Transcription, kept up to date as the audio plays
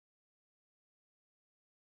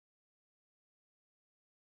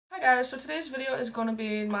Hi guys, so today's video is going to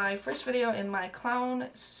be my first video in my clown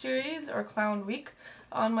series or clown week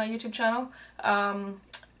on my YouTube channel. I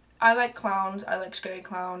like clowns, I like scary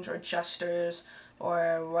clowns or jesters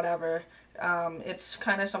or whatever. It's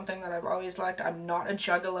kind of something that I've always liked. I'm not a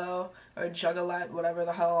juggalo or a juggalette, whatever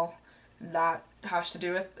the hell that has to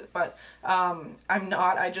do with, but I'm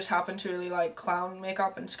not. I just happen to really like clown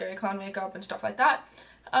makeup and scary clown makeup and stuff like that.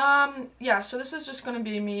 Yeah, so this is just going to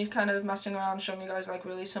be me kind of messing around, showing you guys like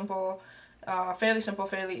really simple,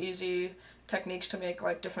 fairly easy techniques to make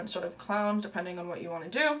like different sort of clowns depending on what you want to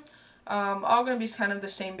do. All going to be kind of the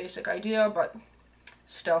same basic idea, but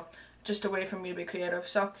still just a way for me to be creative.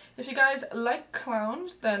 So if you guys like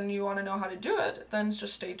clowns, then you want to know how to do it, then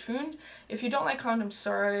just stay tuned. If you don't like clowns, I'm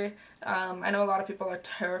sorry. I know a lot of people are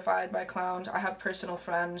terrified by clowns. I have personal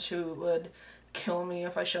friends who would kill me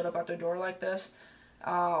if I showed up at their door like this.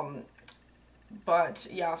 But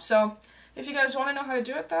yeah, so if you guys want to know how to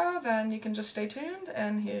do it though, then you can just stay tuned,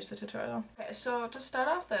 and here's the tutorial. Okay, so to start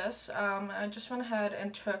off this, I just went ahead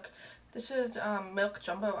and took, this is Milk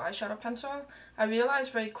Jumbo eyeshadow pencil. I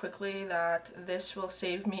realized very quickly that this will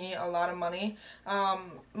save me a lot of money,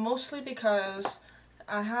 mostly because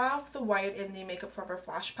I have the white in the Makeup Forever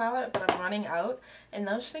Flash palette, but I'm running out, and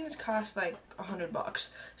those things cost like $100,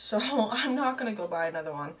 so I'm not gonna go buy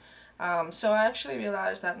another one. So I actually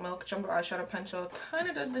realized that Milk Jumbo eyeshadow pencil kind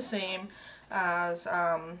of does the same as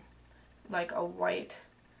like a white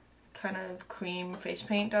kind of cream face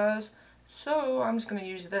paint does. So I'm just going to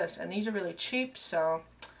use this, and these are really cheap, so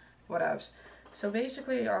whatevs. So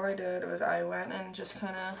basically all I did was I went and just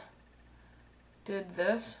kind of did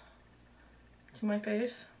this to my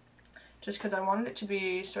face, just because I wanted it to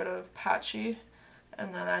be sort of patchy,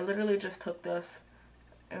 and then I literally just took this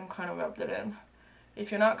and kind of rubbed it in. If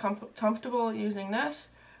you're not comfortable using this,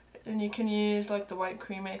 then you can use like the white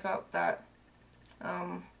cream makeup that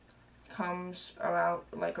comes around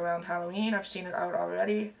around Halloween. I've seen it out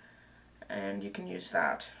already, and you can use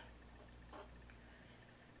that.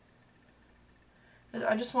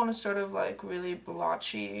 I just want a sort of like really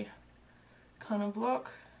blotchy kind of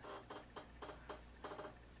look,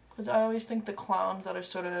 because I always think the clowns that are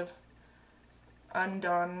sort of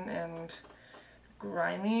undone and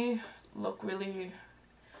grimy look really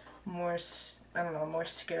more, I don't know, more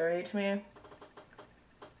scary to me.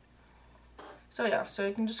 So yeah, so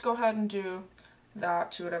you can just go ahead and do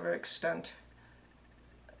that to whatever extent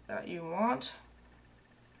that you want.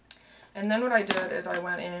 And then what I did is I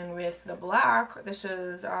went in with the black. This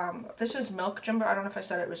is Milk Jumbo. I don't know if I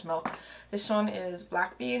said it was milk. This one is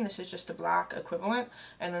Black Bean. This is just the black equivalent.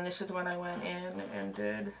 And then this is when I went in and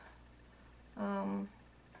did my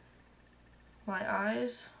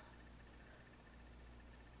eyes.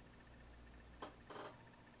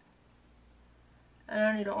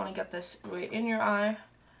 And you don't want to get this right in your eye,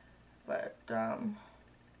 but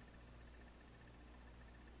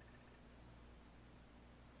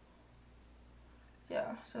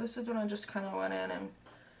yeah, so this is when I just kind of went in and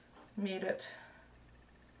made it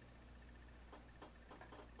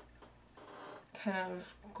kind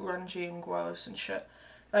of grungy and gross and shit.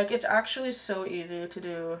 Like, it's actually so easy to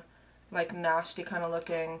do like nasty kind of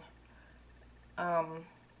looking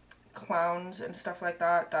clowns and stuff like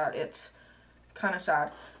that, that it's kind of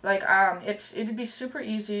sad. Like, it'd be super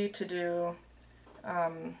easy to do,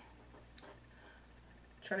 try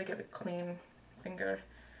to get a clean finger.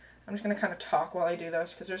 I'm just gonna kind of talk while I do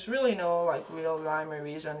this, because there's really no like real rhyme or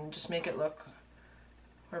reason. Just make it look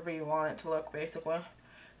wherever you want it to look, basically.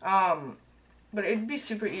 But it'd be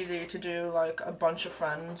super easy to do like a bunch of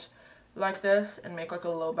friends like this and make like a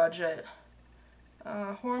low budget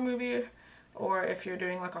horror movie, or if you're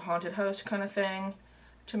doing like a haunted house kind of thing,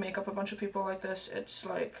 to make up a bunch of people like this, it's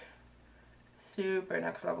like super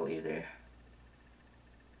next level easy.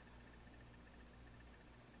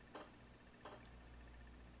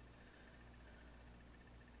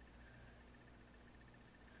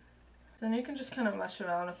 Then you can just kind of mess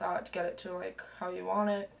around with that to get it to like how you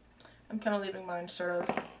want it. I'm kind of leaving mine sort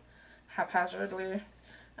of haphazardly.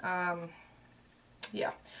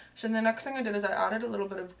 Yeah. So the next thing I did is I added a little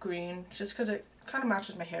bit of green, just because it kind of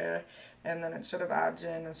matches my hair, and then it sort of adds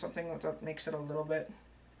in and something that makes it a little bit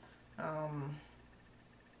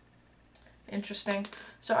interesting.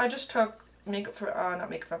 So I just took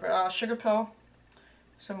Sugar Pill,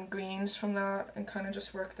 some greens from that, and kind of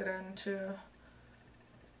just worked it into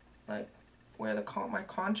like where my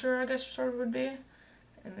contour, I guess, sort of would be,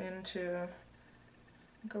 and into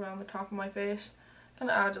like around the top of my face. Kind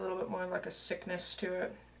of adds a little bit more like a sickness to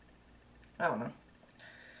it. I don't know.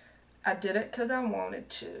 I did it because I wanted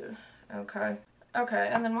to. Okay,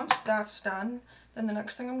 and then once that's done, then the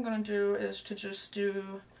next thing I'm going to do is to just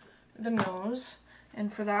do the nose,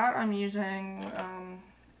 and for that I'm using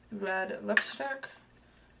red lipstick,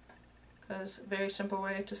 because very simple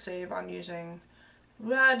way to save on using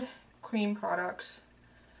red cream products.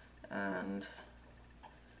 And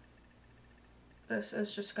this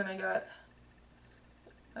is just gonna get,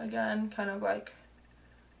 again, kind of like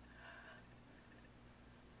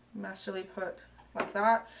messily put like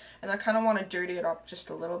that, and I kind of want to dirty it up just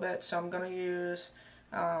a little bit, so I'm gonna use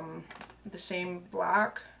the same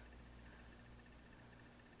black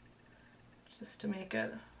just to make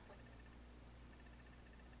it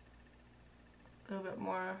a little bit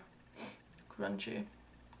more grungy.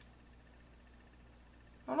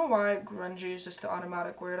 I don't know why grungy is just the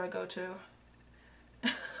automatic word I go to.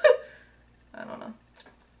 I don't know.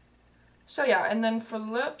 So yeah, and then for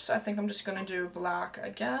lips, I think I'm just gonna do black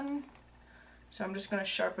again. So I'm just gonna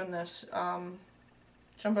sharpen this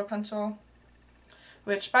jumbo pencil,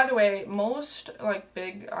 which, by the way, most like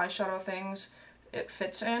big eyeshadow things, it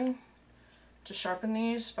fits in to sharpen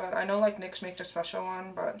these, but I know like NYX makes a special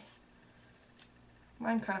one, but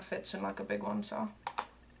mine kind of fits in like a big one, so.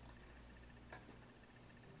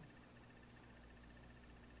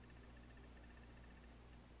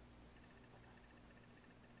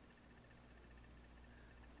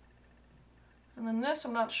 And then this,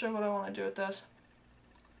 I'm not sure what I want to do with this.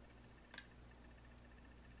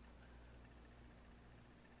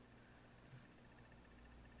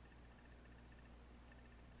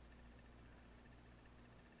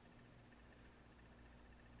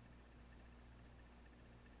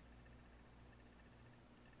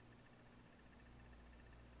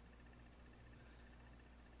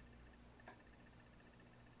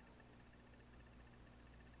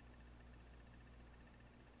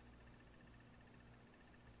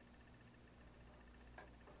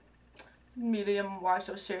 Medium why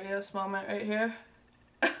so serious moment right here.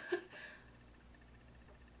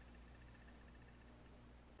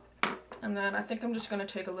 And then I think I'm just going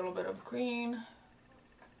to take a little bit of green.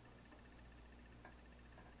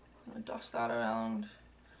 I'm going to dust that around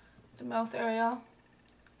the mouth area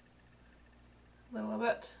a little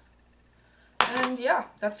bit. And yeah,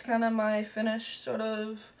 that's kind of my finished sort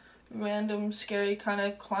of random scary kind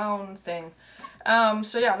of clown thing.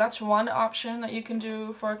 So yeah, that's one option that you can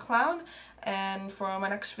do for a clown, and for my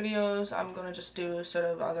next videos I'm gonna just do sort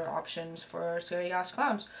of other options for scary ass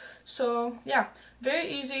clowns. So yeah,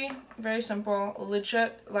 very easy, very simple,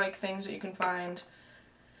 legit like things that you can find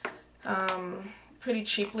pretty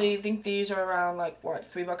cheaply. I think these are around like what,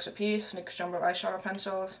 $3 a piece, NYX Jumbo eyeshadow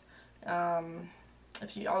pencils. A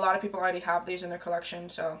lot of people already have these in their collection,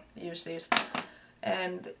 so use these.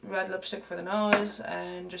 And red lipstick for the nose,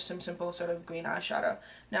 and just some simple sort of green eyeshadow.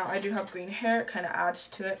 Now I do have green hair, it kind of adds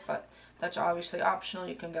to it, but that's obviously optional.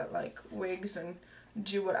 You can get like wigs and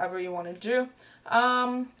do whatever you want to do.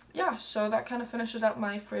 Yeah, so that kind of finishes up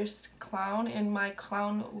my first clown in my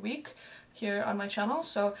clown week here on my channel.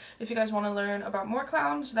 So if you guys want to learn about more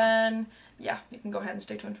clowns, then yeah, you can go ahead and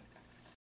stay tuned.